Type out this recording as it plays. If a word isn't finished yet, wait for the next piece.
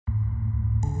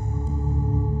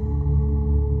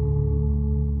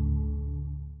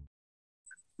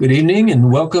Good evening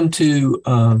and welcome to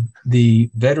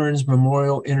the Veterans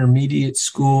Memorial Intermediate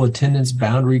School Attendance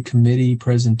Boundary Committee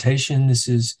presentation. This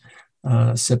is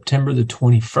September the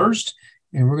 21st,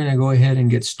 and we're going to go ahead and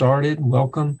get started.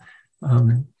 Welcome.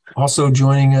 Also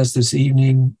joining us this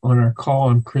evening on our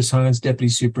call, I'm Chris Hines, Deputy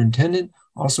Superintendent.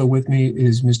 Also with me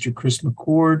is Mr. Chris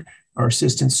McCord, our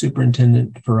Assistant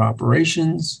Superintendent for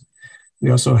Operations.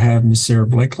 We also have Ms. Sarah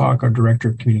Blakelock, our Director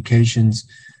of Communications,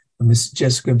 Ms.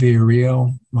 Jessica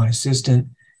Villarreal, my assistant,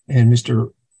 and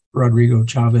Mr. Rodrigo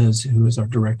Chavez, who is our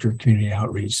Director of Community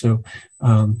Outreach. So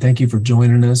thank you for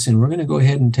joining us. And we're going to go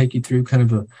ahead and take you through kind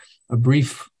of a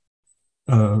brief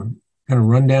kind of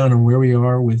rundown on where we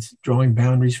are with drawing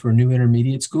boundaries for a new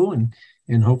intermediate school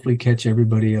and hopefully catch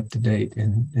everybody up to date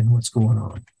in what's going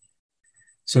on.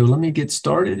 So let me get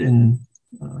started and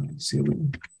see if we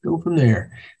can go from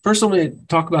there. First, let me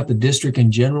talk about the district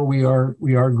in general. We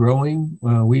are growing.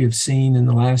 We have seen in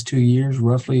the last 2 years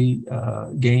roughly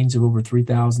gains of over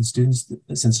 3,000 students.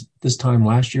 Since this time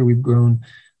last year, we've grown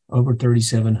over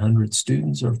 3,700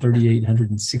 students, or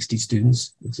 3,860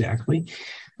 students exactly.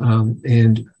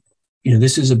 And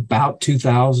this is about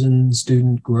 2,000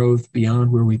 student growth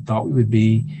beyond where we thought we would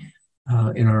be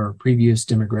in our previous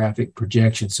demographic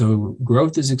projection. So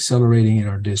growth is accelerating in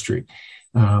our district.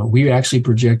 We actually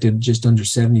projected just under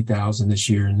 70,000 this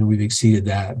year, and we've exceeded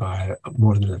that by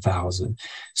more than 1,000.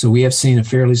 So we have seen a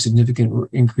fairly significant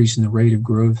increase in the rate of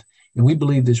growth, and we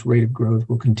believe this rate of growth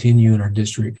will continue in our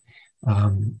district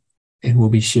and will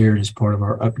be shared as part of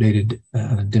our updated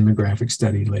demographic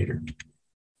study later.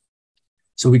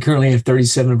 So we currently have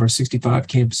 37 of our 65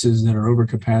 campuses that are over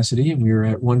capacity, and we are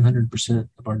at 100%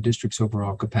 of our district's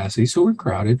overall capacity, so we're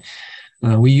crowded.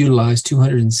 We utilize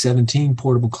 217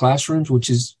 portable classrooms,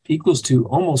 which equals to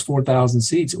almost 4,000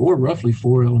 seats, or roughly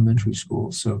 4 elementary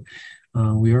schools. So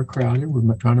we are crowded.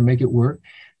 We're trying to make it work.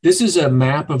 This is a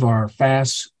map of our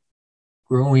fast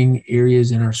growing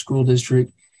areas in our school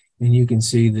district. And you can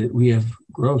see that we have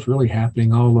growth really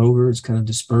happening all over. It's kind of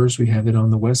dispersed. We have it on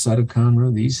the west side of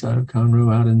Conroe, the east side of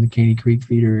Conroe, out in the Caney Creek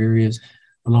feeder areas,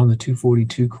 along the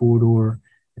 242 corridor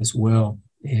as well.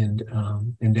 And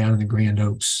down in the Grand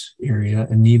Oaks area,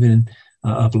 and even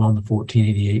up along the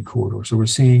 1488 corridor. So we're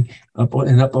seeing up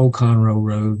Old Conroe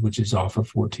Road, which is off of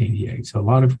 1488. So a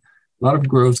lot of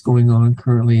growth going on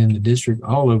currently in the district,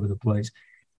 all over the place.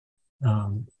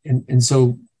 And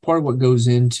so part of what goes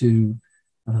into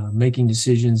making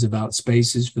decisions about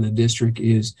spaces for the district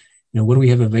is, what do we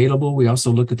have available? We also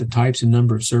look at the types and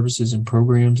number of services and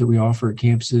programs that we offer at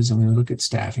campuses, and we look at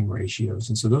staffing ratios.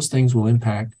 And so those things will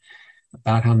impact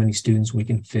about how many students we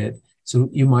can fit. So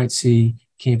you might see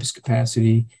campus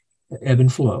capacity ebb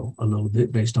and flow a little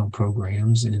bit based on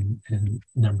programs and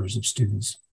numbers of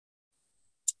students.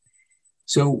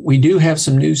 So we do have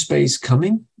some new space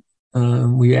coming.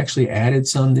 We actually added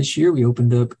some this year. We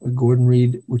opened up a Gordon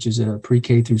Reed, which is a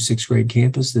pre-K through 6th grade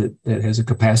campus that has a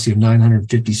capacity of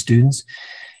 950 students.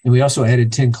 And we also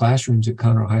added 10 classrooms at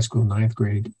Conroe High School 9th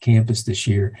grade campus this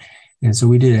year. And so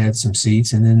we did add some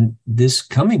seats. And then this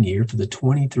coming year, for the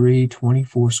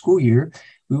 23-24 school year,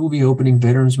 we will be opening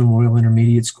Veterans Memorial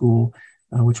Intermediate School,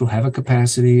 which will have a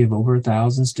capacity of over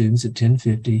 1,000 students at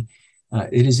 1050.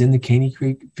 It is in the Caney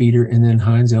Creek feeder, and then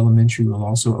Hines Elementary will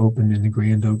also open in the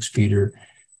Grand Oaks feeder.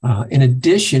 In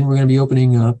addition, we're going to be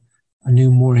opening up a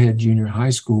new Moorhead Junior High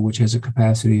School, which has a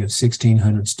capacity of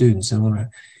 1,600 students. And I want to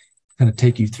kind of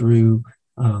take you through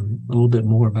a little bit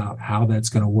more about how that's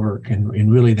going to work.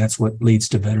 And really, that's what leads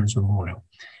to Veterans Memorial.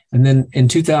 And then in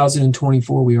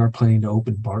 2024, we are planning to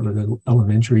open Bartlett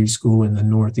Elementary School in the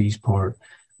northeast part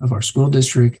of our school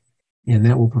district. And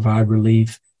that will provide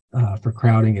relief for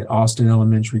crowding at Austin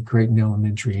Elementary, Creighton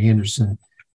Elementary, Anderson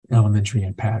Elementary,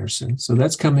 and Patterson. So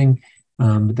that's coming,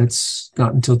 but that's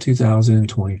not until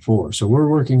 2024. So we're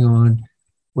working on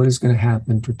what is going to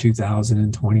happen for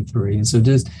 2023. And so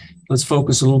let's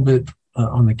focus a little bit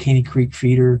on the Caney Creek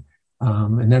feeder,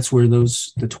 and that's where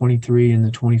the 23 and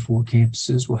the 24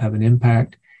 campuses will have an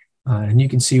impact. And you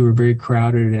can see we're very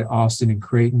crowded at Austin and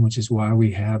Creighton, which is why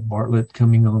we have Bartlett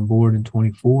coming on board in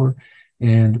 24.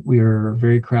 And we are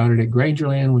very crowded at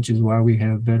Grangerland, which is why we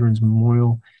have Veterans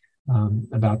Memorial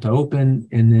about to open.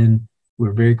 And then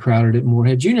we're very crowded at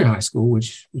Moorhead Junior High School,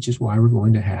 which is why we're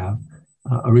going to have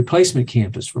a replacement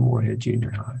campus for Moorhead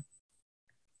Junior High.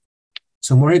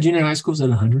 So Moorhead Junior High School is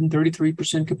at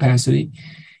 133% capacity.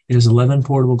 It has 11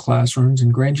 portable classrooms,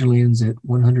 and Grangerland's at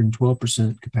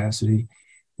 112% capacity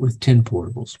with 10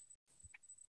 portables.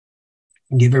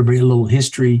 And give everybody a little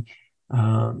history.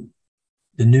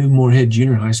 The new Moorhead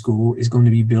Junior High School is going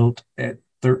to be built at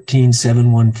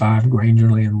 13715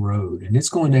 Grangerland Road, and it's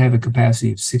going to have a capacity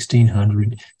of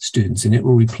 1,600 students, and it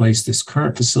will replace this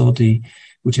current facility,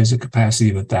 which has a capacity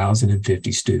of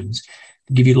 1,050 students.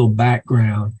 To give you a little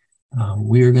background,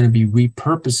 we are going to be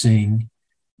repurposing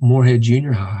Morehead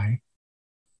Junior High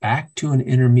back to an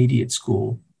intermediate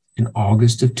school in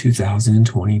August of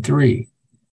 2023.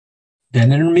 That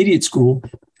intermediate school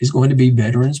is going to be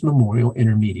Veterans Memorial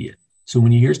Intermediate. So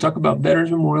when you hear us talk about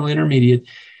Veterans Memorial Intermediate,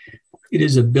 it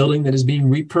is a building that is being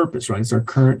repurposed, right? It's our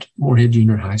current Morehead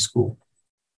Junior High School.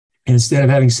 And instead of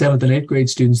having 7th and 8th grade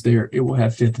students there, it will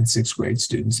have 5th and 6th grade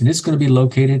students. And it's going to be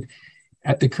located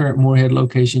at the current Morehead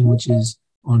location, which is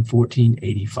on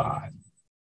 1485.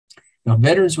 Now,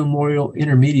 Veterans Memorial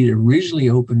Intermediate originally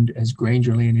opened as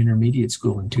Grangerland Intermediate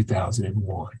School in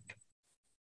 2001.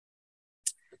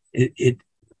 It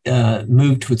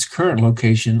moved to its current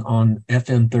location on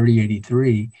FM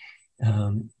 3083.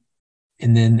 And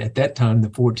then at that time, the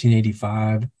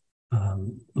 1485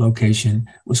 location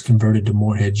was converted to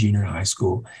Morehead Junior High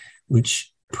School,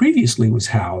 which previously was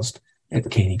housed at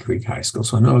Caney Creek High School.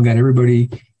 So I know I got everybody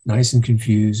nice and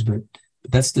confused, but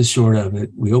that's the short of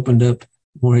it. We opened up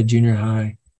Morehead Junior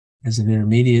High as an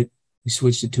intermediate. We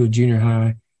switched it to a junior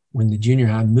high when the junior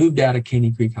high moved out of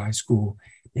Caney Creek High School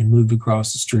and moved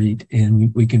across the street,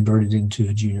 and we converted into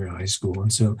a junior high school.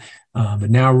 And so, but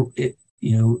now,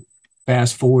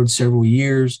 fast forward several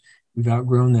years, we've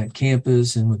outgrown that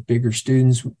campus, and with bigger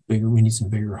students, we need some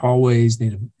bigger hallways,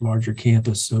 need a larger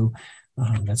campus. So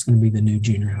that's going to be the new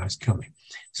junior highs coming.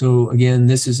 So again,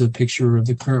 this is a picture of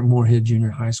the current Morehead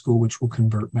Junior High School, which will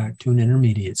convert back to an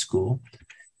intermediate school.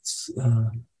 So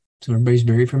everybody's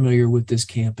very familiar with this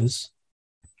campus.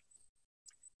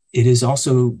 It is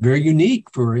also very unique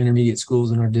for intermediate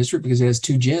schools in our district because it has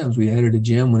 2 gyms. We added a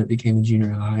gym when it became a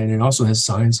junior high, and it also has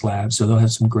science labs. So they'll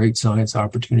have some great science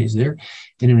opportunities there.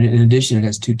 And in addition, it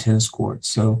has 2 tennis courts.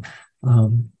 So a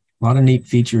lot of neat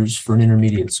features for an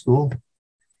intermediate school.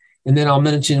 And then I'll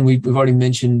mention, we've already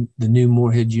mentioned the new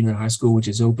Morehead Junior High School, which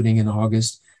is opening in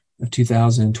August of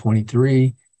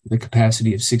 2023, with a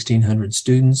capacity of 1,600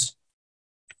 students.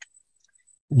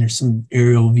 And there's some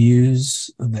aerial views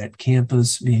of that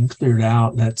campus being cleared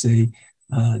out. That's to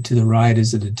the right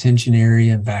is a detention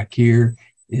area, and back here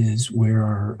is where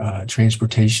our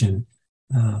transportation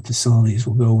facilities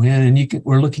will go in. And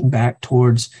we're looking back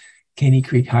towards Caney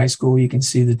Creek High School. You can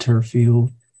see the turf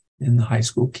field in the high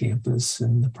school campus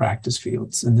and the practice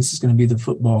fields. And this is going to be the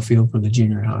football field for the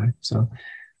junior high. So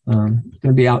it's going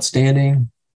to be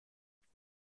outstanding.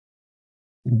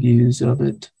 Views of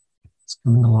it. It's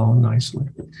coming along nicely.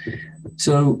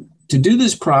 So to do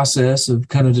this process of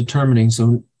kind of determining,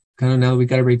 so kind of now that we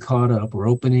got everybody caught up, we're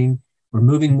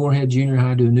moving Morehead Junior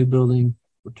High to a new building,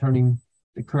 we're turning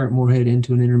the current Morehead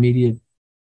into an intermediate,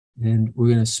 and we're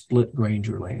going to split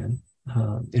Grangerland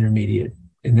Intermediate.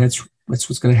 And that's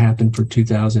what's going to happen for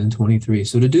 2023.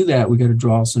 So to do that, we got to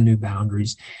draw some new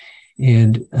boundaries.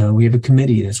 And we have a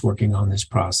committee that's working on this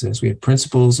process. We have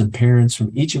principals and parents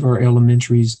from each of our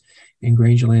elementaries in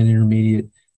Grangerland Intermediate.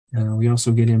 We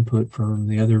also get input from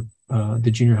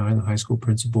the junior high and the high school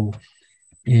principal.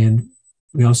 And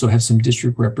we also have some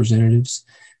district representatives,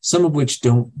 some of which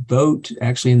don't vote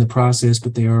actually in the process,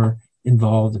 but they are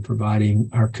involved in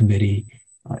providing our committee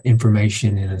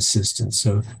information and assistance.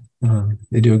 So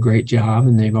they do a great job,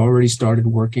 and they've already started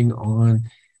working on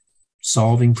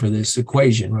solving for this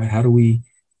equation, right? How do we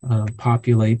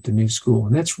populate the new school?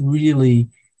 And that's really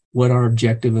what our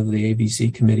objective of the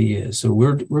ABC committee is. So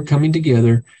we're coming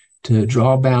together to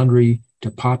draw a boundary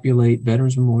to populate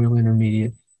Veterans Memorial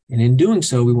Intermediate. And in doing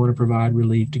so, we want to provide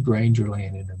relief to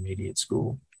Grangerland Intermediate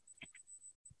School.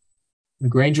 The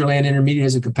Grangerland Intermediate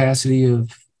has a capacity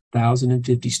of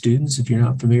 1,050 students. If you're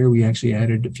not familiar, we actually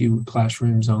added a few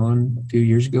classrooms on a few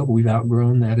years ago, but we've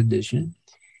outgrown that addition.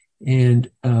 And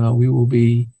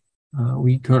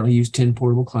we currently use 10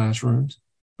 portable classrooms,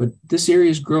 but this area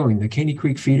is growing. The Caney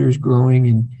Creek feeder is growing,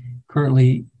 and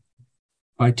currently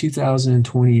by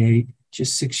 2028,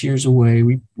 just 6 years away,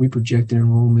 we project an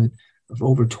enrollment of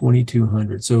over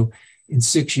 2,200. So in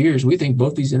 6 years, we think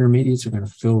both these intermediates are going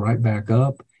to fill right back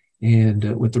up,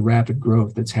 and with the rapid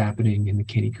growth that's happening in the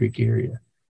Caney Creek area.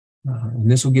 And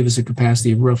this will give us a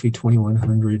capacity of roughly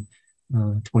 2,100,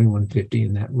 2,150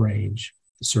 in that range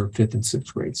to serve 5th and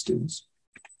 6th grade students.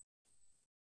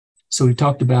 So we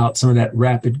talked about some of that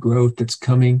rapid growth that's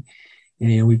coming,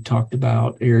 and we've talked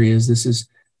about areas. This is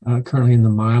currently in the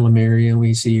Milam area.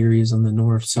 We see areas on the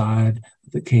north side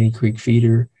of the Caney Creek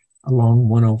feeder along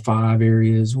 105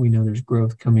 areas. We know there's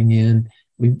growth coming in.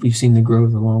 We've seen the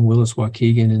growth along Willis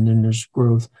Waukegan, and then there's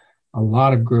growth, a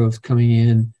lot of growth coming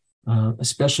in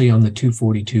especially on the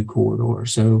 242 corridor.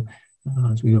 So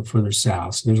as we go further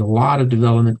south, so there's a lot of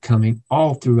development coming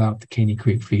all throughout the Caney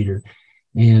Creek feeder.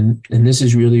 And this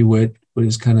is really what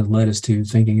has kind of led us to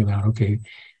thinking about, okay,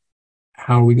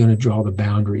 how are we going to draw the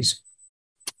boundaries?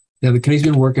 Now, the committee's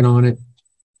been working on it.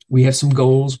 We have some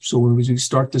goals. So when we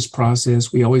start this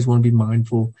process, we always want to be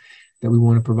mindful that we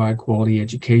want to provide quality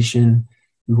education.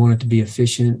 We want it to be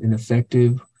efficient and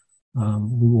effective.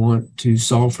 We want to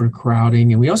solve for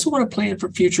crowding, and we also want to plan for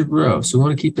future growth. So we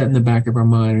want to keep that in the back of our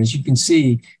mind. And as you can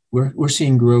see, we're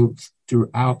seeing growth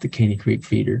throughout the Caney Creek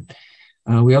feeder.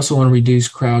 We also want to reduce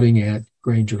crowding at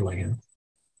Grangerland.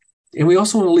 And we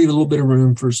also want to leave a little bit of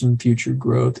room for some future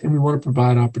growth, and we want to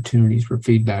provide opportunities for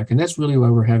feedback. And that's really why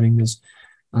we're having this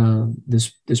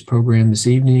this program this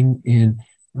evening. And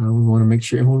we want to make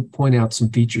sure, and we'll point out some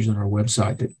features on our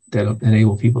website that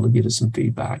enable people to give us some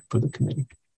feedback for the committee.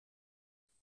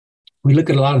 We look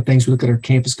at a lot of things. We look at our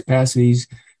campus capacities,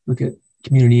 look at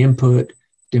community input,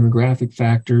 demographic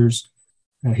factors,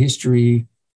 history,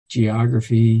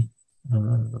 geography,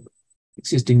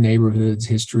 existing neighborhoods,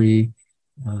 history.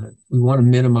 We want to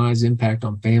minimize impact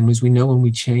on families. We know when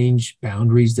we change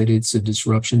boundaries that it's a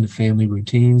disruption to family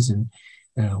routines, and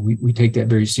we take that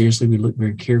very seriously. We look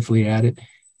very carefully at it.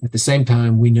 At the same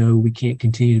time, we know we can't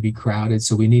continue to be crowded,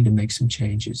 so we need to make some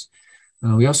changes.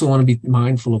 We also want to be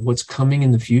mindful of what's coming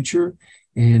in the future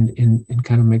and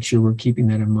kind of make sure we're keeping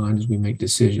that in mind as we make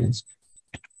decisions.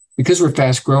 Because we're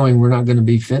fast growing, we're not going to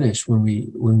be finished when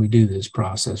we do this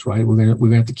process, right? We're going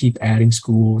to have to keep adding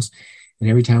schools. And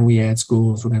every time we add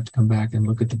schools, we're going to have to come back and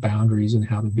look at the boundaries and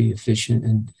how to be efficient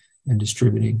and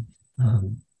distributing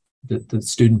the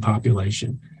student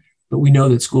population. But we know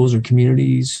that schools are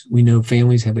communities. We know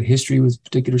families have a history with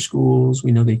particular schools.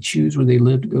 We know they choose where they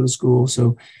live to go to school.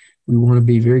 So we want to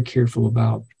be very careful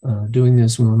about doing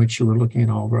this. We want to make sure we're looking at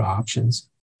all of our options.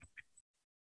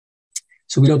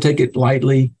 So we don't take it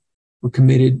lightly. We're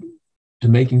committed to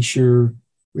making sure,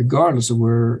 regardless of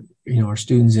where our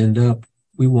students end up,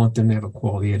 we want them to have a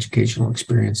quality educational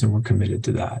experience, and we're committed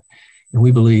to that. And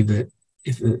we believe that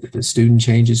if a student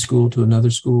changes school to another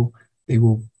school, they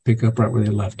will pick up right where they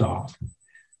left off.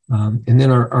 And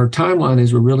then our timeline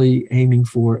is we're really aiming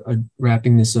for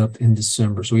wrapping this up in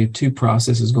December. So we have two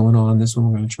processes going on. This one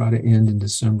we're going to try to end in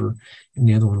December, and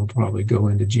the other one will probably go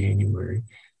into January.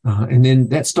 And then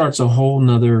that starts a whole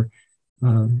nother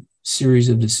series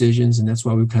of decisions, and that's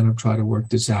why we kind of try to work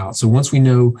this out. So once we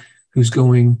know who's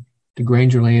going to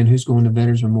Grangerland, who's going to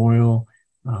Veterans Memorial,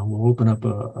 we'll open up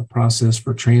a process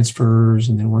for transfers.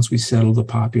 And then once we settle the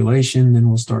population, then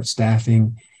we'll start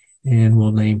staffing, and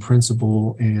we'll name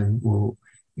principal, and we'll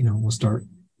start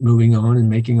moving on and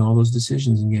making all those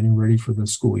decisions and getting ready for the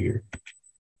school year.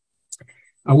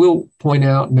 I will point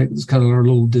out, make this kind of our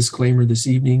little disclaimer this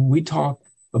evening, we talk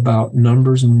about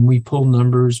numbers, and when we pull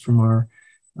numbers from our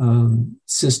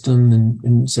system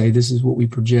and say this is what we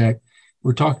project,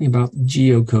 we're talking about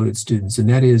geocoded students, and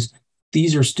that is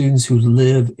these are students who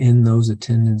live in those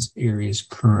attendance areas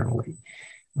currently.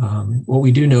 What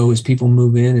we do know is people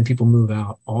move in and people move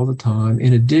out all the time.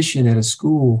 In addition, at a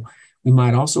school, we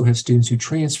might also have students who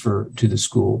transfer to the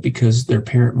school because their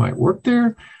parent might work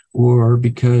there, or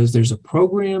because there's a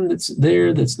program that's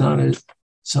there that's not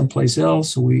someplace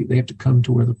else, so they have to come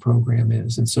to where the program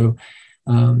is. And so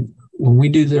when we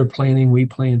do their planning, we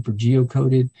plan for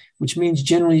geocoded, which means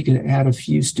generally you can add a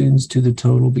few students to the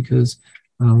total, because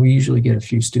we usually get a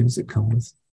few students that come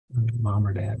with mom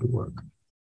or dad to work.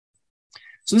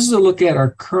 So this is a look at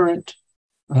our current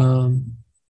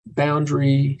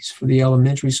boundaries for the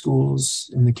elementary schools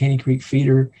in the Caney Creek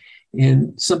feeder.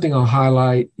 And something I'll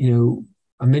highlight,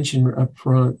 I mentioned up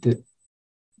front that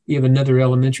we have another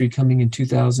elementary coming in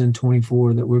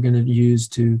 2024 that we're going to use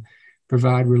to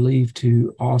provide relief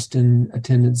to Austin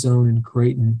attendance zone and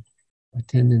Creighton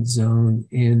attendance zone.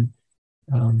 And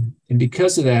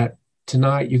because of that,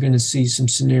 tonight you're going to see some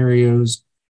scenarios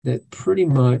that pretty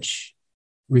much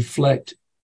reflect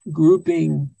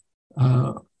grouping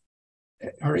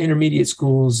our intermediate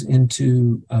schools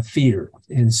into a feeder.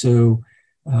 And so,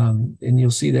 and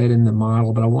you'll see that in the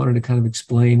model, but I wanted to kind of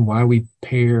explain why we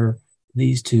pair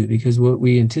these two, because what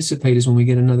we anticipate is when we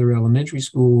get another elementary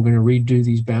school, we're going to redo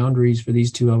these boundaries for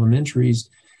these two elementaries.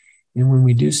 And when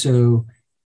we do so,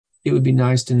 it would be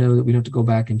nice to know that we don't have to go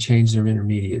back and change their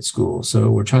intermediate school. So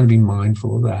we're trying to be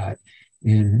mindful of that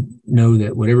and know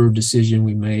that whatever decision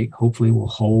we make, hopefully will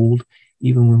hold.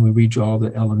 Even when we redraw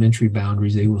the elementary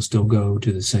boundaries, they will still go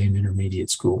to the same intermediate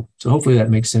school. So hopefully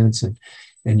that makes sense,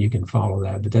 and you can follow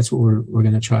that. But that's what we're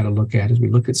going to try to look at as we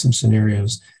look at some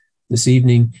scenarios this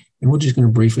evening. And we're just going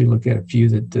to briefly look at a few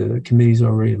that the committee's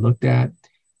already looked at.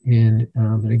 And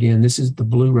again, this is the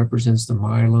blue represents the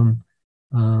Milam.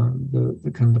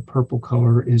 The kind of the purple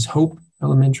color is Hope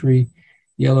Elementary.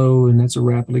 Yellow, and that's a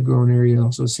rapidly growing area,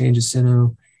 also San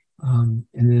Jacinto. And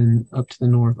then up to the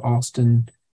north, Austin,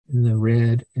 in the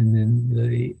red, and then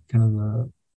the kind of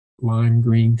the lime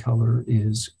green color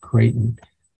is Creighton.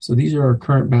 So these are our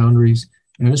current boundaries.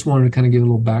 And I just wanted to kind of give a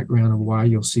little background of why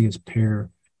you'll see us pair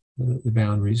the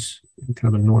boundaries in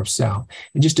kind of a north-south.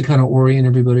 And just to kind of orient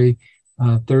everybody,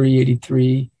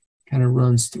 3083 kind of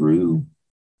runs through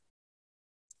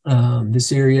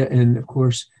this area. And of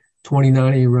course,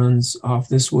 2090 runs off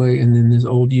this way. And then this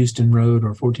Old Houston Road,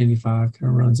 or 1485, kind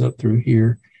of runs up through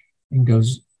here and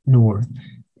goes north.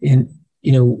 And,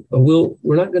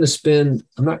 we're not going to spend,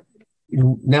 now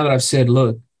that I've said,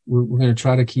 look, we're going to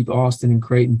try to keep Austin and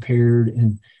Creighton paired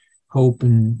and Hope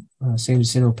and San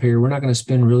Jacinto paired. We're not going to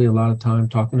spend really a lot of time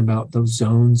talking about those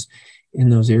zones in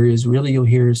those areas. Really, you'll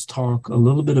hear us talk a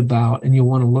little bit about, and you'll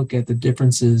want to look at the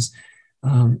differences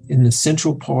in the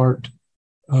central part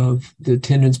of the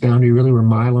attendance boundary, really where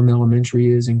Milam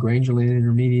Elementary is and Grangerland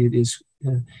Intermediate is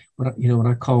what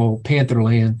I call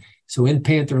Pantherland. So in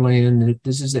Pantherland,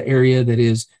 this is the area that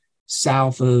is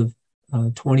south of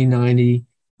 2090.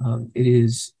 It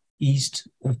is east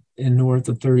and north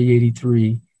of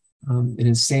 3083. It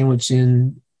is sandwiched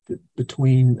in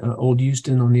between Old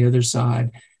Houston on the other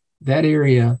side. That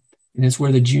area, and it's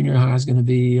where the junior high is going to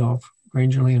be off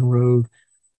Grangerland Road.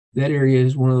 That area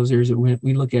is one of those areas that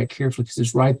we look at carefully because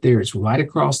it's right there. It's right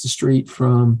across the street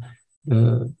from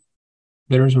the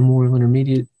Veterans Memorial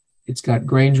Intermediate. It's got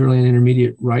Grangerland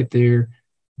Intermediate right there.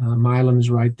 Milam is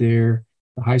right there.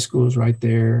 The high school is right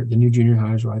there. The new junior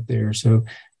high is right there. So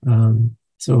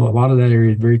a lot of that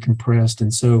area is very compressed.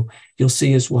 And so you'll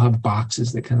see we'll have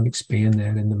boxes that kind of expand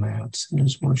that in the maps. And I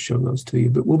just want to show those to you.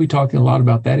 But we'll be talking a lot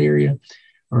about that area,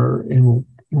 and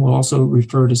we'll also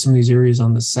refer to some of these areas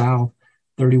on the south,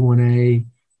 31A,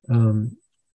 down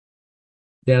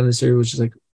this area, which is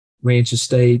like Ranch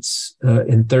Estates,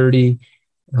 and 30,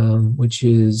 which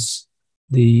is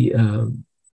the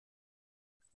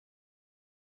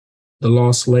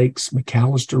Lost Lakes,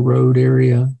 McAllister Road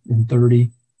area, in 30,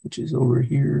 which is over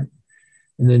here,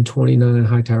 and then 29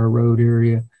 High Tower Road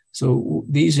area. So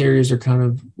these areas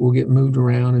are will get moved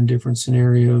around in different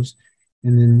scenarios,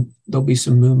 and then there'll be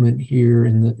some movement here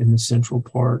in the central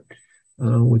part,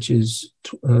 which is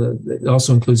it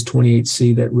also includes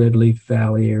 28C, that Redleaf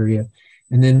Valley area,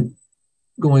 and then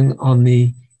going on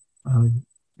the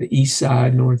east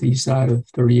side, northeast side of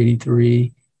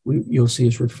 3083. You'll see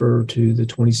us refer to the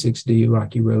 26D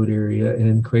Rocky Road area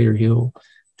and Crater Hill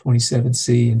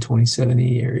 27C and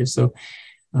 27E areas. So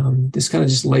this kind of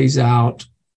just lays out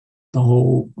the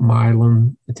whole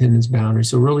Milam attendance boundary.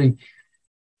 So really,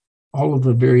 all of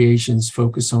the variations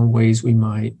focus on ways we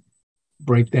might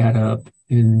break that up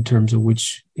in terms of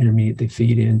which intermediate they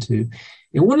feed into.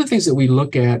 And one of the things that we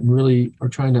look at and really are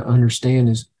trying to understand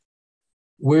is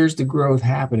where's the growth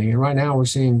happening? And right now we're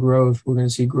seeing growth. We're going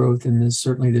to see growth in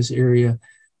certainly this area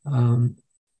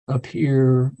up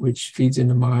here, which feeds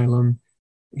into Milam.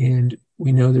 And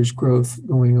we know there's growth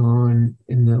going on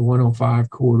in the 105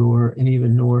 corridor, and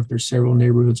even north, there's several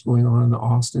neighborhoods going on in the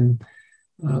Austin.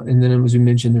 And then, as we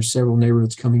mentioned, there's several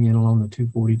neighborhoods coming in along the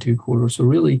 242 corridor. So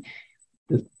really,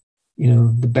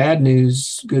 the bad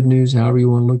news, good news, however you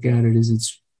want to look at it,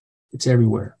 is it's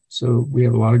everywhere. So we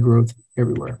have a lot of growth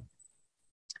everywhere.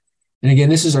 And again,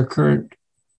 this is our current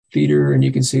feeder, and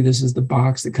you can see this is the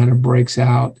box that kind of breaks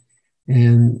out.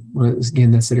 And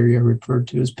again, that's that area I referred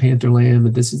to as Pantherland,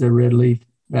 but this is the Redleaf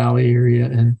Valley area.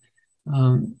 And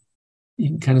you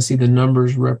can kind of see the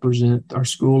numbers represent our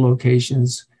school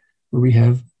locations where we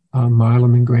have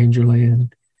Milam and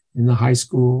Grangerland in the high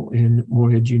school and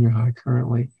Moorhead Junior High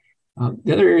currently.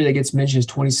 The other area that gets mentioned is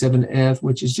 27F,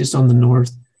 which is just on the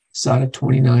north side of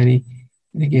 2090.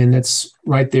 And again, that's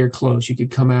right there close. You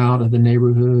could come out of the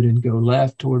neighborhood and go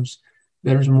left towards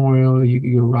Veterans Memorial. You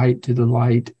could go right to the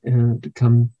light to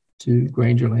come to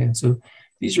Grangerland. So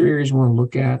these are areas we want to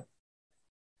look at.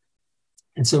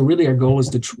 And so really our goal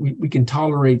is we can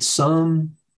tolerate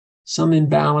some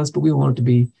imbalance, but we want it to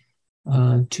be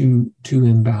too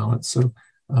imbalanced. So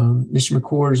Mr.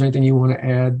 McCord, is there anything you want to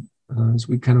add as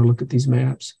we kind of look at these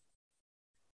maps?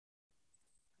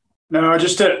 No,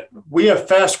 just that we have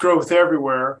fast growth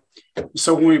everywhere.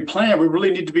 So when we plan, we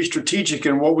really need to be strategic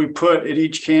in what we put at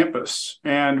each campus.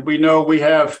 And we know we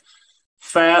have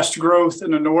fast growth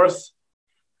in the north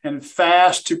and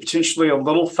fast to potentially a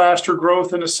little faster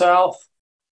growth in the south.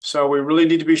 So we really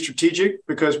need to be strategic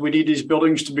because we need these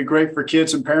buildings to be great for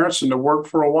kids and parents and to work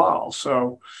for a while.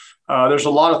 So there's a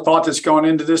lot of thought that's gone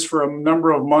into this for a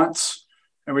number of months.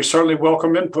 and we certainly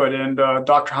welcome input. And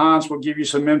Dr. Hines will give you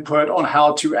some input on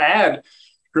how to add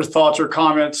your thoughts or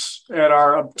comments at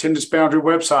our attendance boundary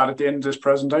website at the end of this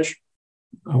presentation.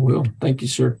 I will. Thank you,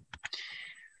 sir.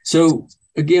 So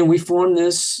again, we formed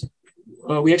this.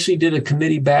 We actually did a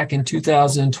committee back in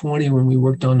 2020 when we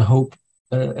worked on Hope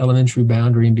Elementary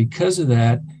boundary. And because of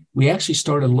that, we actually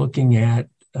started looking at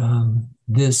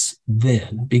this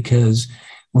then, because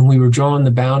when we were drawing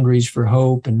the boundaries for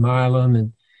Hope and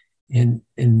Milam and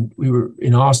we were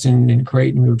in Austin and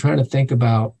Creighton, we were trying to think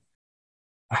about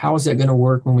how is that going to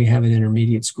work when we have an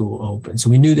intermediate school open. So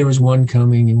we knew there was one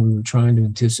coming and we were trying to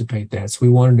anticipate that. So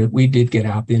we did get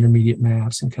out the intermediate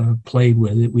maps and kind of played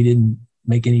with it. We didn't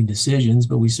make any decisions,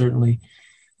 but we certainly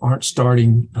aren't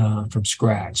starting from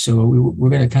scratch. So we're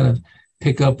going to kind of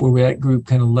pick up where that group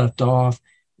kind of left off,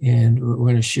 and we're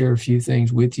going to share a few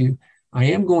things with you. I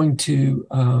am going to,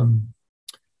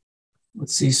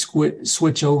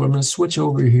 switch over. I'm going to switch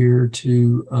over here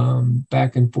to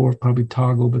back and forth, probably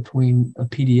toggle between a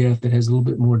PDF that has a little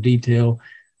bit more detail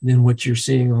than what you're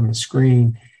seeing on the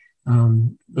screen.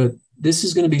 But this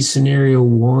is going to be scenario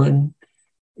 1.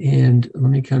 And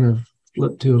let me kind of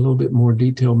flip to a little bit more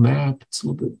detailed map. It's a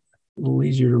little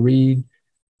easier to read,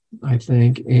 I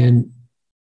think. And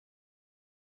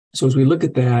so as we look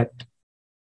at that,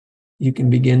 you can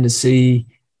begin to see,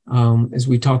 as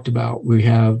we talked about, we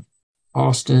have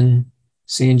Austin,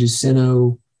 San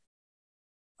Jacinto,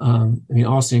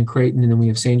 Austin and Creighton, and then we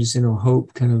have San Jacinto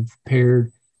Hope kind of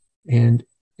paired. And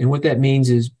what that means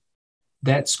is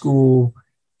that school,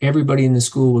 everybody in the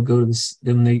school will go to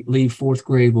when they leave 4th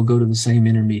grade, will go to the same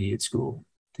intermediate school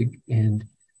and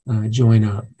join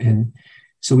up. And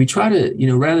so we try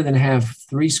to, rather than have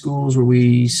 3 schools where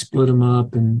we split them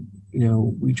up, and,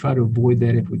 we try to avoid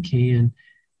that if we can.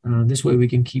 This way we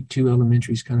can keep 2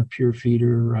 elementaries kind of pure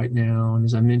feeder right now. And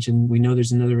as I mentioned, we know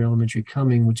there's another elementary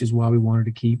coming, which is why we wanted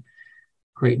to keep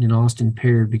Creighton and Austin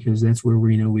paired, because that's where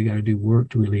we got to do work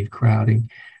to relieve crowding.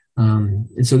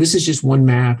 And so this is just one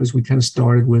map as we kind of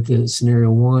started with the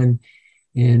scenario 1.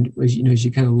 And as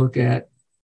you kind of look at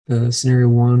the scenario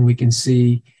 1, we can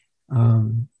see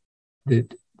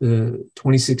that the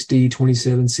 26D,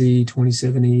 27C,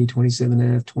 27E,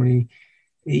 27F,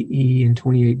 28E, and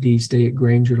 28D stay at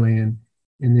Grangerland.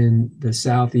 And then the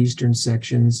southeastern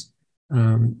sections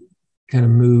kind of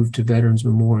move to Veterans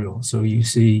Memorial. So you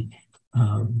see,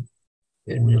 and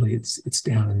really it's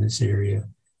down in this area,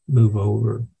 move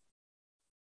over.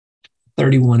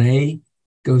 31A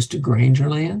goes to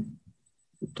Grangerland.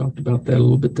 We talked about that a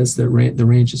little bit. That's the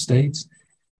Ranch Estates.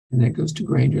 And that goes to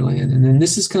Grangerland. And then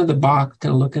this is kind of the box,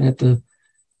 kind of looking at the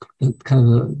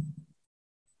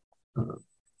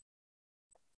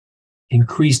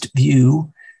increased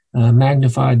view,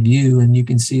 magnified view. And you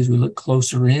can see as we look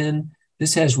closer in,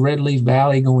 this has Red Leaf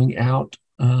Valley going out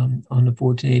on the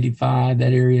 1485,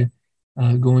 that area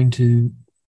going to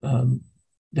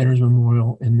Veterans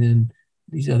Memorial. And then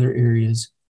these other areas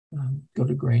go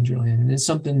to Grangerland. And it's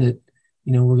something that,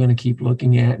 we're going to keep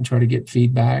looking at and try to get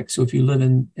feedback. So if you live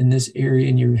in this area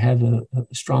and you have a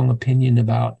strong opinion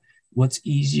about what's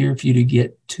easier for you to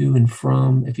get to and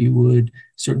from, if you would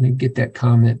certainly get that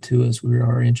comment to us. We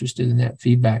are interested in that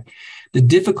feedback. The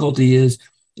difficulty is,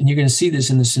 and you're going to see this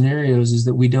in the scenarios, is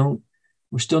that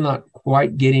we're still not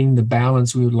quite getting the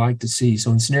balance we would like to see.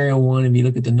 So in scenario 1, if you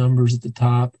look at the numbers at the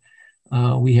top,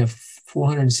 we have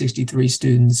 463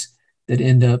 students that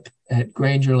end up at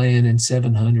Grangerland and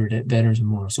 700 at Veterans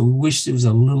Memorial. So we wish it was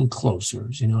a little closer.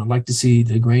 I'd like to see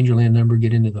the Grangerland number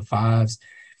get into the 5s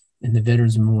and the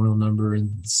Veterans Memorial number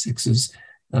in the 6s.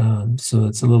 So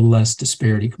it's a little less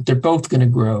disparity. They're both going to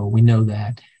grow. We know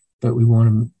that, but we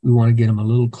want to get them a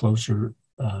little closer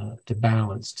to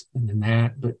balanced than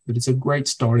that. But it's a great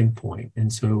starting point.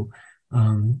 And so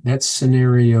that's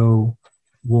scenario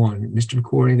 1. Mr.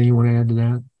 McCord, anything you want to add to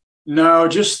that? No,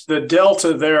 just the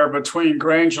delta there between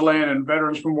Grangerland and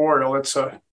Veterans Memorial. It's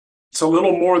a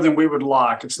little more than we would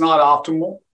like. It's not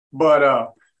optimal,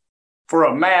 but for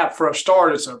a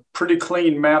start, it's a pretty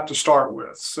clean map to start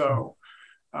with. So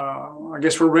I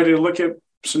guess we're ready to look at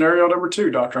scenario number 2,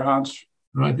 Dr. Hines.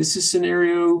 All right, this is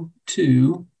scenario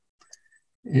 2.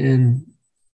 And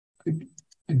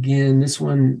again, this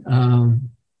one,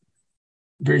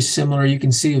 very similar. You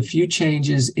can see a few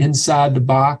changes inside the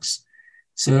box.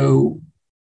 So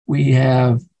we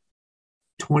have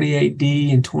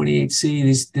 28D and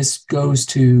 28C. This goes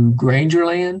to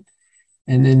Grangerland.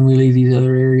 And then we leave these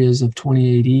other areas of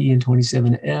 28E and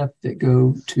 27F that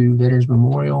go to Veterans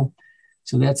Memorial.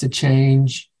 So that's a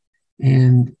change.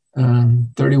 And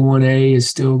 31A is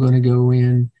still going to go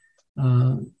in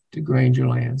to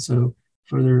Grangerland. So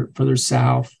further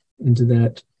south into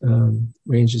that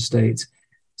range of states.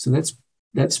 So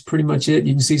that's pretty much it.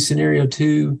 You can see scenario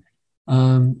 2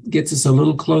 gets us a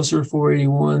little closer,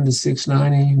 481 to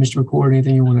 690. Mr. McCord,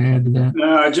 anything you want to add to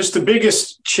that? Just the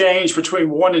biggest change between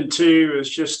 1 and 2 is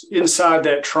just inside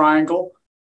that triangle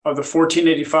of the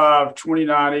 1485,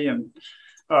 2090, and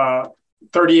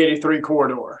 3083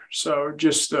 corridor. So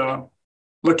just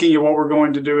looking at what we're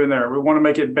going to do in there. We want to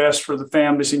make it best for the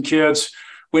families and kids.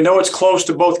 We know it's close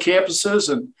to both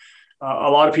campuses, and a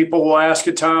lot of people will ask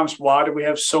at times, why do we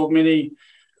have so many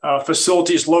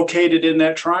facilities located in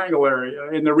that triangle area?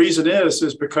 And the reason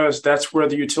is because that's where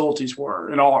the utilities were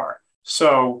and are.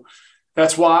 So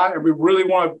that's why we really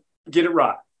want to get it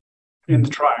right in the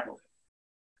triangle.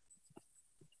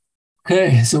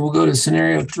 Okay, so we'll go to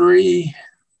scenario 3.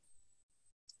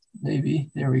 Maybe,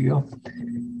 there we go.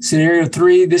 Scenario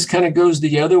 3, this kind of goes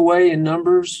the other way in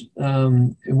numbers.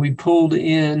 We pulled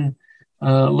in,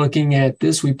 looking at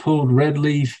this, we pulled Red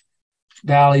Leaf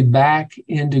Valley back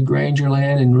into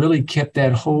Grangerland and really kept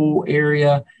that whole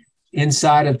area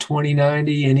inside of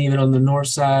 2090, and even on the north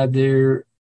side there,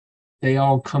 they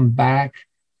all come back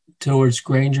towards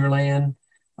Grangerland.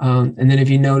 And then if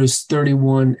you notice,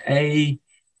 31A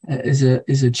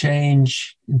is a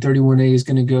change, and 31A is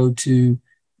going to go to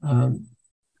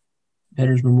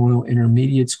Veterans Memorial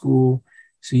Intermediate School.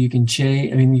 So you can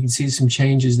change, you can see some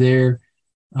changes there.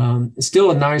 It's still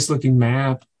a nice looking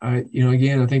map.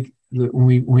 Again, I think that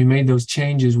when we made those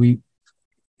changes,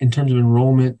 in terms of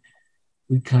enrollment,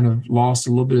 we kind of lost a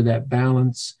little bit of that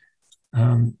balance.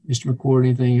 Mr. McCord,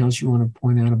 anything else you want to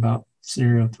point out about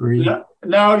scenario 3?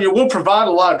 No, we'll provide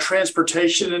a lot of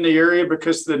transportation in the area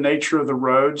because of the nature of the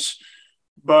roads.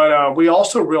 But we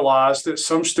also realize that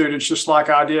some students, just like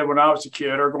I did when I was a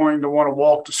kid, are going to want to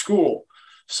walk to school.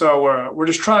 So we're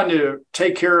just trying to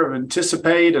take care of,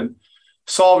 anticipate, and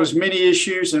solve as many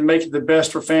issues and make it the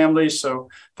best for families. So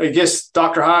I guess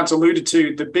Dr. Hines alluded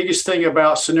to the biggest thing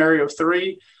about scenario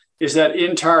 3 is that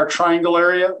entire triangle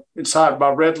area inside by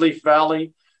Red Leaf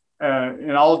Valley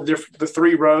and all the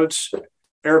 3 roads.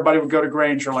 Everybody would go to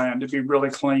Grangerland to be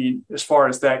really clean as far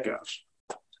as that goes.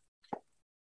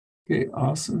 Okay,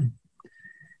 awesome.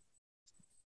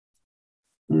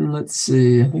 Let's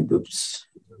see. I think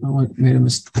I made a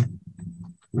mistake.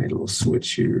 Made a little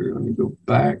switch here. Let me go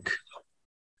back.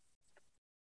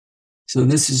 So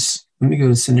let me go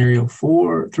to scenario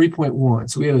 3.1.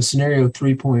 So we have a scenario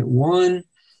 3.1.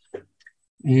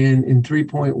 And in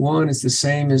 3.1, it's the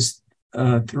same as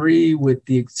 3, with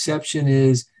the exception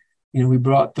is, we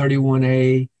brought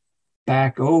 31A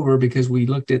back over because we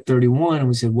looked at 31 and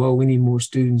we said, well, we need more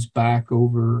students back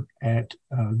over at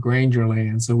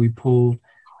Grangerland. So we pulled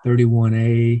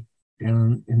 31A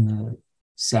down in the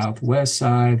southwest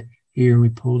side here, and we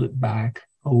pulled it back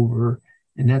over.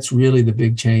 And that's really the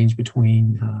big change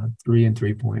between 3 and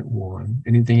 3.1.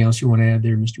 Anything else you want to add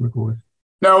there, Mr. McCord?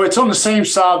 No, it's on the same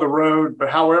side of the road, but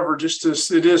however, just as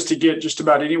it is to get just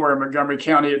about anywhere in Montgomery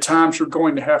County, at times you're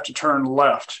going to have to turn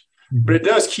left. But it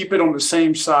does keep it on the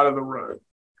same side of the road.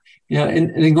 Yeah,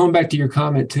 and then going back to your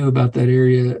comment too about that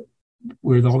area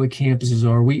where all the campuses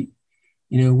are, we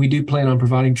do plan on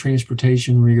providing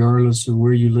transportation regardless of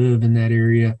where you live in that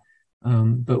area.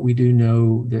 But we do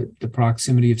know that the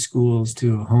proximity of schools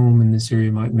to a home in this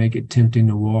area might make it tempting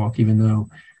to walk, even though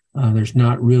there's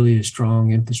not really a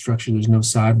strong infrastructure. There's no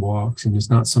sidewalks, and it's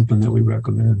not something that we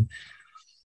recommend.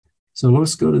 So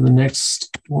let's go to the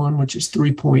next one, which is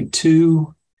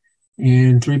 3.2.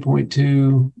 And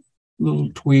 3.2, a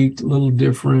little tweaked, a little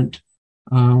different.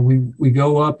 We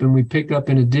go up and we pick up,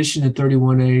 in addition to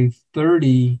 31A,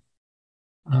 30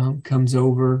 comes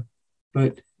over,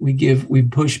 but we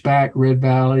push back Red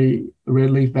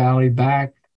Leaf Valley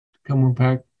back, come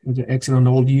back to exit on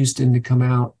Old Houston to come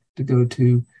out to go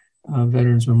to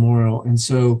Veterans Memorial. And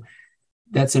so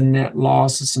that's a net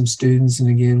loss of some students. And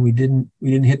again, we didn't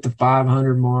hit the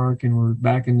 500 mark, and we're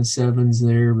back in the 7s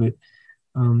there, but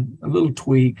a little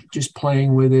tweak, just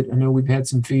playing with it. I know we've had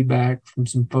some feedback from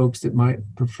some folks that might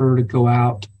prefer to go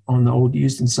out on the Old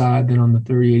Houston side than on the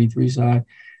 3083 side.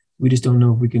 We just don't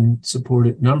know if we can support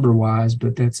it number-wise,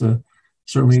 but that's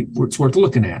certainly it's worth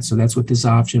looking at. So that's what this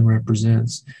option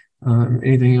represents.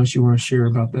 Anything else you want to share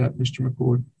about that, Mr.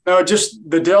 McCord? No, just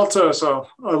the delta is a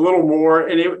little more,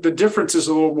 and the difference is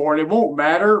a little more, and it won't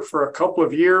matter for a couple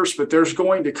of years, but there's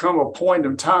going to come a point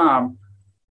in time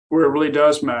where it really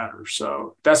does matter.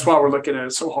 So that's why we're looking at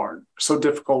it so hard, so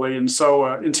difficultly, and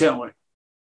so intently.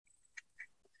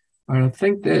 All right, I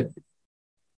think that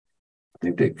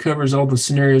covers all the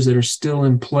scenarios that are still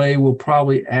in play. We'll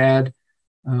probably add,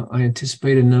 I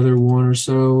anticipate another one or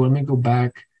so. Let me go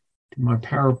back to my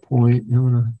PowerPoint. I'm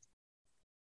going to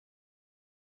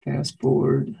Fast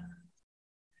forward.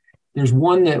 There's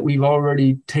one that we've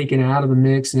already taken out of the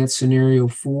mix, and that's scenario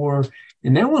 4.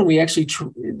 And that one we actually,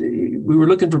 we were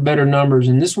looking for better numbers,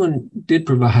 and this one did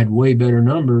provide way better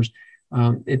numbers.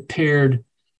 It paired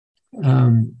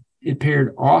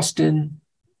Austin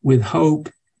with Hope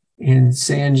and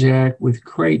San Jac with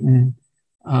Creighton.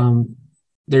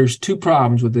 There's 2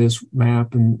 problems with this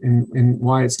map and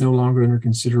why it's no longer under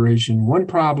consideration. One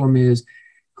problem is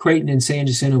Creighton and San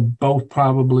Jacinto both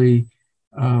probably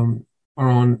are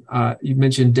on, you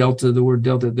mentioned Delta, the word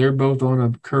Delta, they're both on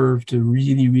a curve to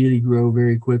really, really grow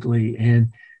very quickly.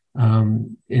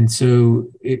 And so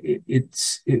it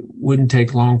wouldn't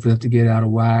take long for that to get out of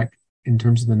whack in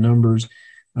terms of the numbers.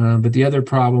 But the other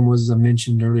problem was, as I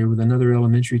mentioned earlier, with another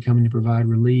elementary coming to provide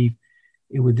relief,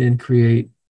 it would then create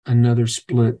another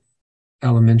split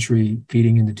elementary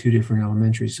feeding into 2 different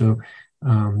elementaries. So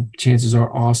chances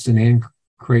are Austin and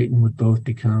Creighton would both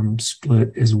become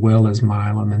split, as well as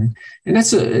Milam. And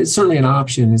it's certainly an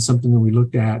option. It's something that we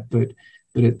looked at, but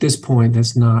at this point,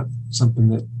 that's not something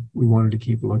that we wanted to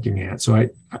keep looking at. So I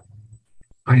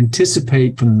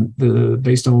anticipate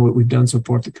based on what we've done so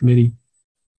far at the committee,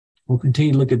 we'll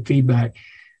continue to look at feedback,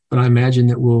 but I imagine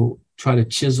that we'll try to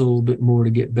chisel a bit more to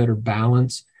get better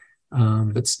balance,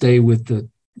 but stay with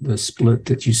the split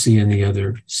that you see in the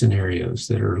other scenarios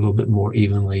that are a little bit more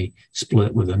evenly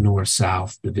split with a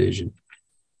north-south division.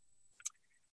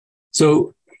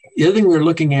 So the other thing we're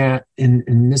looking at,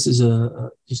 and this is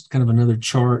just kind of another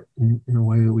chart in a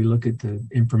way that we look at the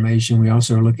information. We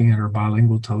also are looking at our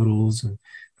bilingual totals, and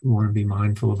we want to be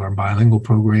mindful of our bilingual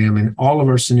program. In all of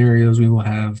our scenarios, we will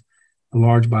have a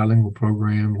large bilingual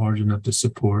program, large enough to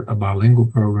support a bilingual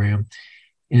program.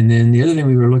 And then the other thing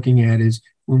we were looking at is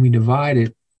when we divide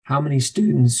it, how many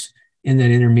students in that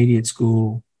intermediate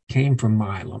school came from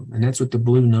Milam? And that's what the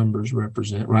blue numbers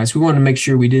represent, right? So we wanted to make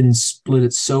sure we didn't split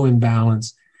it so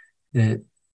imbalanced that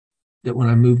when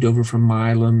I moved over from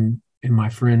Milam and my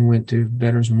friend went to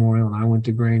Veterans Memorial and I went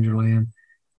to Grangerland,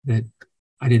 that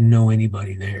I didn't know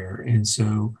anybody there. And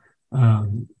so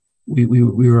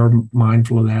we are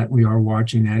mindful of that. We are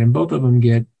watching that. And both of them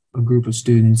get a group of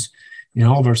students. In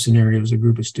all of our scenarios, a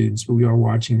group of students, but we are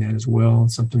watching that as well.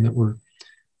 It's something that we're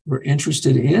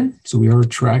interested in. So we are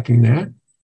tracking that.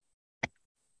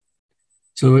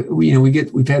 So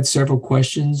we've had several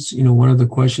questions. One of the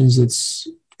questions that's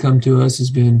come to us has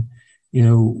been,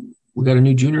 we got a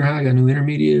new junior high, got a new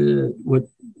intermediate.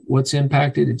 What's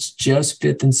impacted? It's just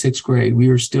 5th and 6th grade. We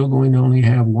are still going to only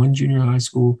have one junior high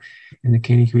school in the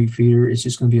Caney Creek feeder. It's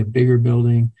just going to be a bigger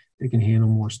building that can handle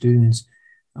more students.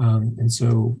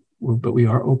 But we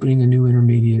are opening a new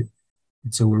intermediate.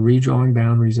 And so we're redrawing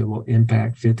boundaries that will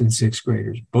impact 5th and 6th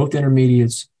graders. Both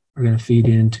intermediates are going to feed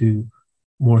into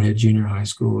Moorhead Junior High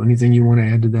School. Anything you want to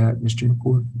add to that, Mr.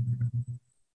 McCord?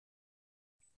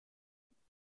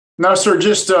 No, sir.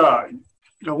 Just,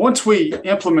 once we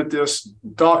implement this,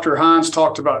 Dr. Hines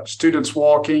talked about students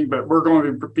walking, but we're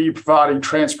going to be providing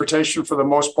transportation for the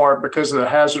most part because of the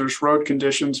hazardous road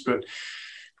conditions. But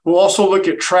we'll also look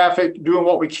at traffic, doing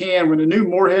what we can. When the new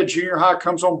Moorhead Junior High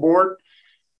comes on board,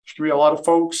 there's going to be a lot of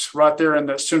folks right there in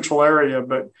that central area.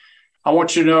 But I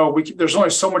want you to know there's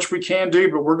only so much we can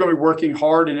do, but we're going to be working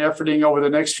hard and efforting over the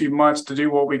next few months to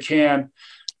do what we can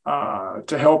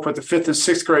to help with the 5th and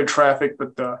 6th grade traffic,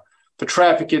 but the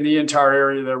traffic in the entire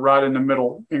area there right in the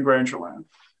middle in Grangerland.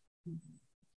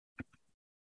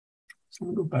 So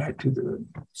we'll go back to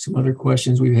some other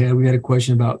questions we've had. We had a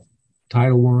question about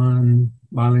Title I,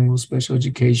 bilingual special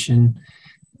education.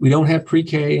 We don't have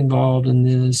pre-K involved in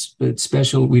this, but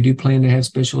we do plan to have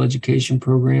special education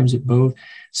programs at both.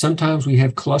 Sometimes we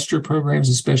have cluster programs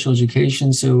in special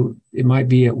education. So it might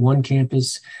be at one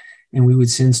campus and we would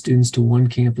send students to one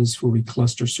campus where we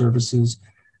cluster services.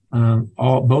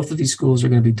 Both of these schools are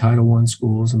going to be Title I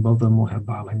schools, and both of them will have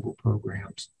bilingual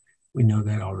programs. We know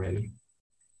that already.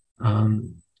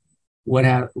 The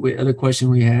other question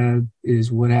we have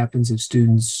is what happens if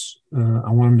students,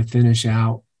 I want them to finish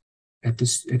out at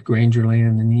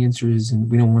Grangerland, and the answer is, and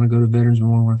we don't want to go to Veterans, we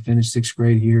want to finish 6th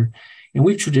grade here. And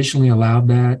we've traditionally allowed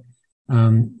that,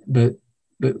 but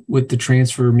with the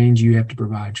transfer means you have to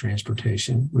provide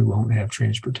transportation. We won't have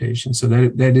transportation. So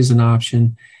that is an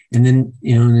option. And then,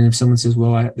 and then if someone says,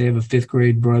 well, they have a 5th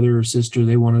grade brother or sister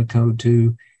they want to go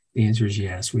to, the answer is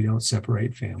yes. We don't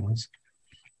separate families.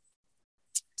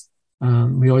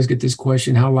 We always get this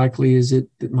question, how likely is it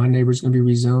that my neighbor is going to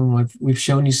be rezoned? We've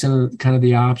shown you some of kind of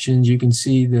the options. You can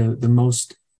see the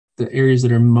areas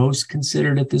that are most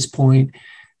considered at this point,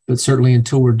 but certainly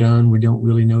until we're done, we don't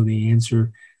really know the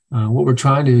answer. What we're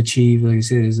trying to achieve, like I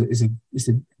said, is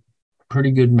a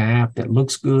pretty good map that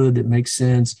looks good, that makes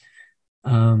sense,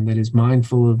 that is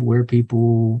mindful of where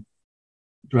people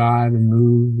drive and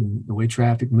move and the way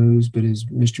traffic moves. But as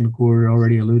Mr. McCord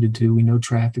already alluded to, we know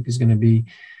traffic is going to be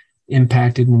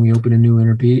impacted when we open a new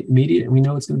intermediate, and we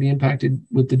know it's going to be impacted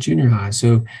with the junior high.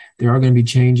 So there are going to be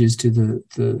changes to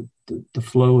the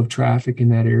flow of traffic in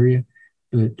that area,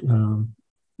 but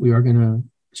we are going to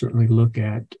certainly look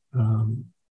at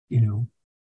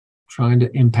trying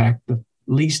to impact the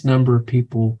least number of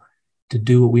people to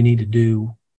do what we need to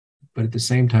do, but at the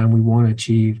same time we want to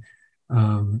achieve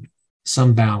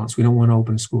some balance. We don't want to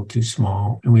open a school too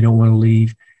small, and we don't want to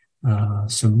leave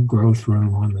some growth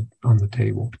room on the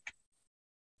table.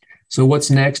 So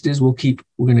what's next is we're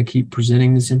going to keep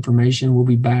presenting this information. We'll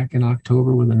be back in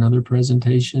October with another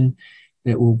presentation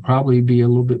that will probably be a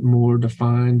little bit more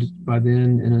defined by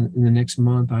then. In the next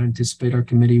month, I anticipate our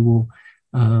committee will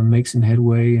make some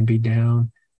headway and be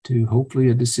down to hopefully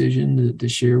a decision to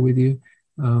share with you.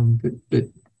 But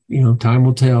time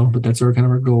will tell, but that's kind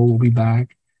of our goal. We'll be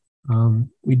back.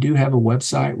 We do have a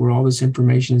website where all this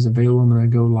information is available. I'm going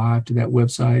to go live to that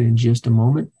website in just a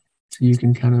moment, so you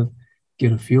can kind of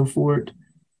get a feel for it.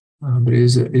 But it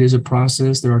is a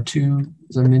process. There are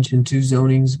as I mentioned, two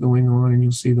zonings going on, and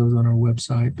you'll see those on our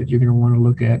website. But you're going to want to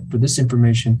look at, for this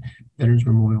information, Veterans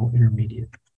Memorial Intermediate.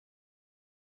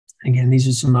 Again, these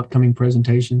are some upcoming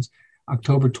presentations,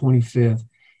 October 25th.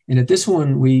 And at this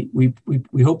one, we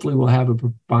hopefully will have a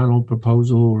final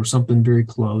proposal or something very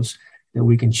close that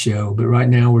we can show. But right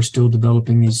now, we're still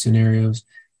developing these scenarios.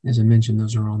 As I mentioned,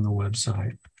 those are on the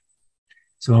website.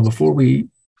 So before we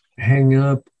hang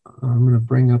up, I'm going to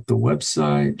bring up the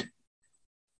website.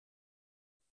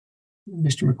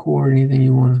 Mr. McCord, anything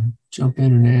you want to jump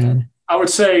in and add? I would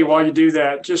say while you do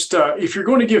that, just if you're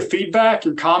going to give feedback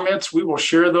and comments, we will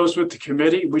share those with the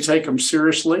committee. We take them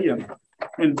seriously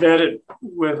and vet it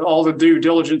with all the due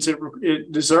diligence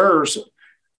it deserves.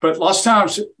 But lots of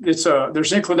times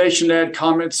there's inclination to add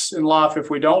comments in life if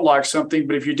we don't like something.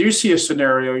 But if you do see a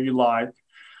scenario you like,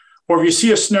 or if you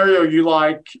see a scenario you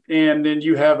like and then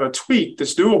you have a tweak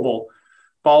that's doable,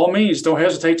 by all means, don't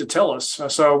hesitate to tell us.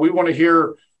 So we want to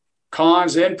hear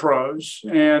cons and pros,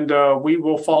 and we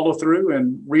will follow through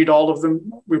and read all of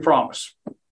them, we promise.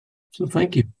 So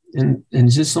thank you. And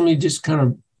just let me just kind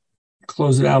of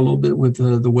close it out a little bit with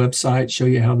the website, show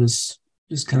you how this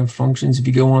kind of functions. If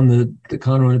you go on the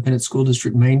Conroe Independent School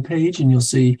District main page, and you'll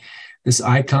see this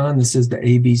icon that says the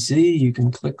ABC, you can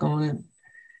click on it,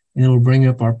 and it'll bring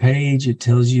up our page. It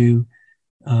tells you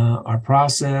our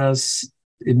process.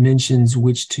 It mentions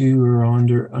which two are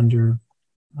under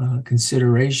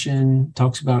consideration,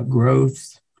 talks about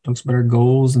growth, talks about our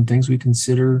goals and things we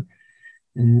consider.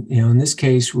 And, in this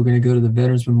case, we're going to go to the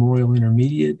Veterans Memorial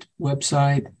Intermediate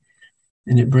website,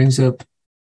 and it brings up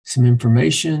some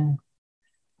information.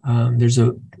 There's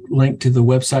a link to the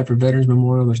website for Veterans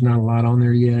Memorial. There's not a lot on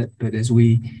there yet, but as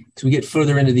we get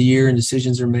further into the year and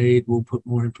decisions are made, we'll put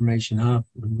more information up.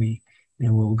 And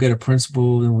we'll get a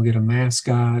principal, then we'll get a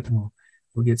mascot, and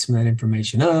we'll get some of that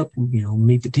information up,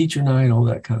 meet the teacher night, all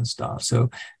that kind of stuff.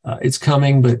 So it's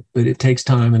coming, but it takes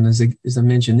time. And as I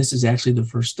mentioned, this is actually the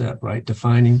first step, right?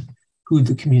 Defining who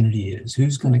the community is,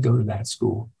 who's going to go to that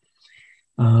school.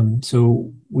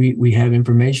 So we have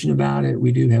information about it.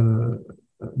 We do have a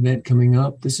event coming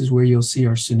up. This is where you'll see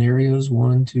our scenarios,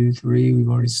 1, 2, 3. We've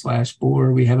already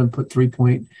 /4. We haven't put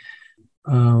 3.1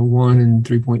 and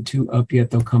 3.2 up yet.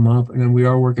 They'll come up. And then we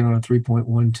are working on a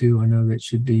 3.12. I know that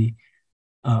should be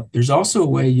up. There's also a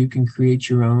way you can create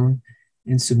your own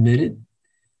and submit it.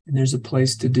 And there's a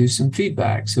place to do some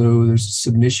feedback. So there's a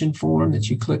submission form that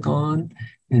you click on.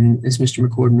 And as Mr.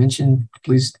 McCord mentioned,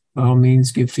 please, by all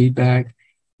means, give feedback.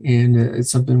 And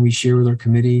it's something we share with our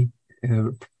committee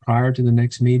prior to the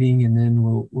next meeting, and then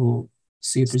we'll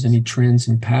see if there's any trends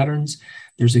and patterns.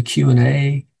 There's a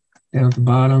Q&A down at the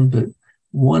bottom, but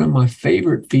one of my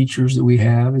favorite features that we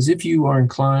have is if you are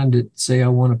inclined to say, I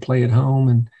want to play at home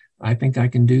and I think I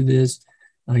can do this,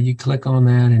 you click on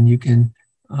that and you can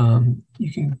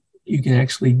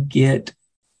actually get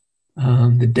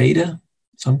the data.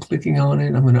 So I'm clicking on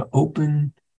it. I'm going to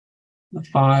open the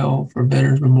file for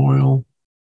Veterans Memorial.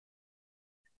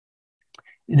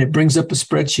 And it brings up a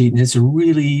spreadsheet, and it's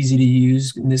really easy to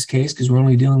use in this case because we're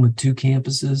only dealing with 2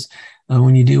 campuses.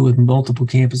 When you deal with multiple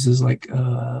campuses like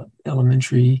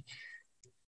elementary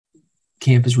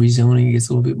campus rezoning, it gets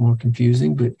a little bit more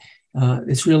confusing, but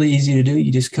it's really easy to do.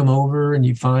 You just come over and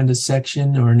you find a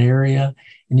section or an area,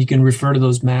 and you can refer to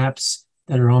those maps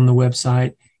that are on the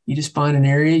website. You just find an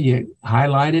area, you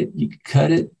highlight it, you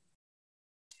cut it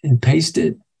and paste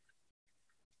it.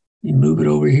 You move it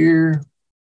over here,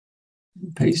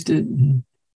 paste it, and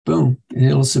boom, and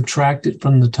it'll subtract it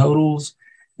from the totals,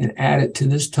 and add it to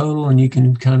this total, and you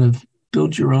can kind of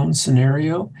build your own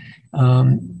scenario.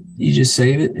 You just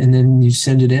save it and then you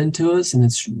send it in to us, and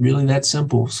it's really that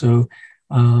simple. So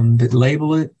but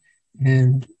label it,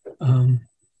 and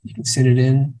you can send it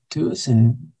in to us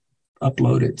and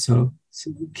upload it. So it's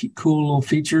a cool little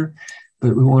feature,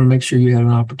 but we want to make sure you have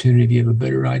an opportunity. If you have a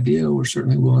better idea, we're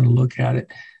certainly willing to look at it.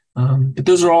 But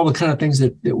those are all the kind of things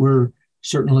that we're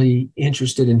certainly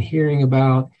interested in hearing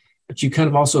about. But you kind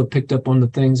of also picked up on the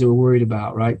things that we're worried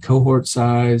about, right? Cohort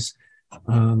size,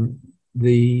 a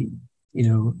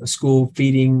school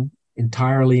feeding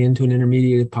entirely into an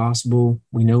intermediate if possible.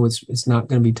 We know it's not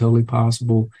going to be totally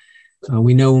possible.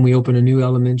 We know when we open a new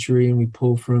elementary and we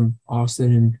pull from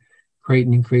Austin and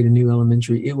Creighton and create a new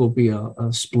elementary, it will be a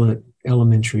split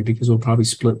elementary, because we'll probably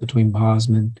split between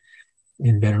Bosman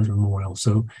and Veterans Memorial.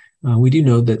 So we do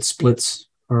know that splits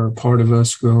are part of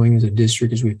us growing as a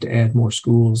district, as we have to add more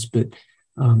schools, but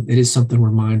it is something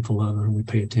we're mindful of and we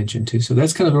pay attention to. So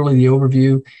that's kind of really the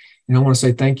overview. And I want to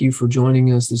say thank you for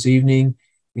joining us this evening.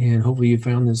 And hopefully you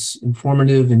found this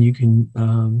informative, and you can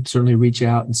certainly reach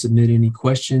out and submit any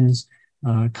questions,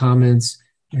 comments,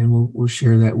 and we'll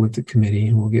share that with the committee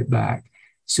and we'll get back.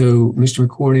 So Mr.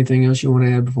 McCord, anything else you want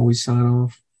to add before we sign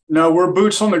off? No, we're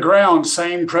boots on the ground.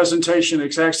 Same presentation,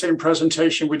 exact same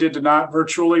presentation we did tonight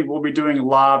virtually. We'll be doing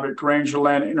live at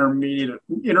Grangerland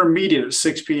Intermediate at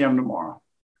 6 p.m. tomorrow.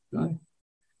 Okay.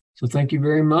 So thank you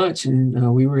very much.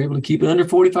 And we were able to keep it under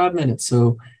 45 minutes.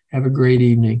 So have a great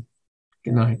evening.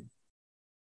 Good night.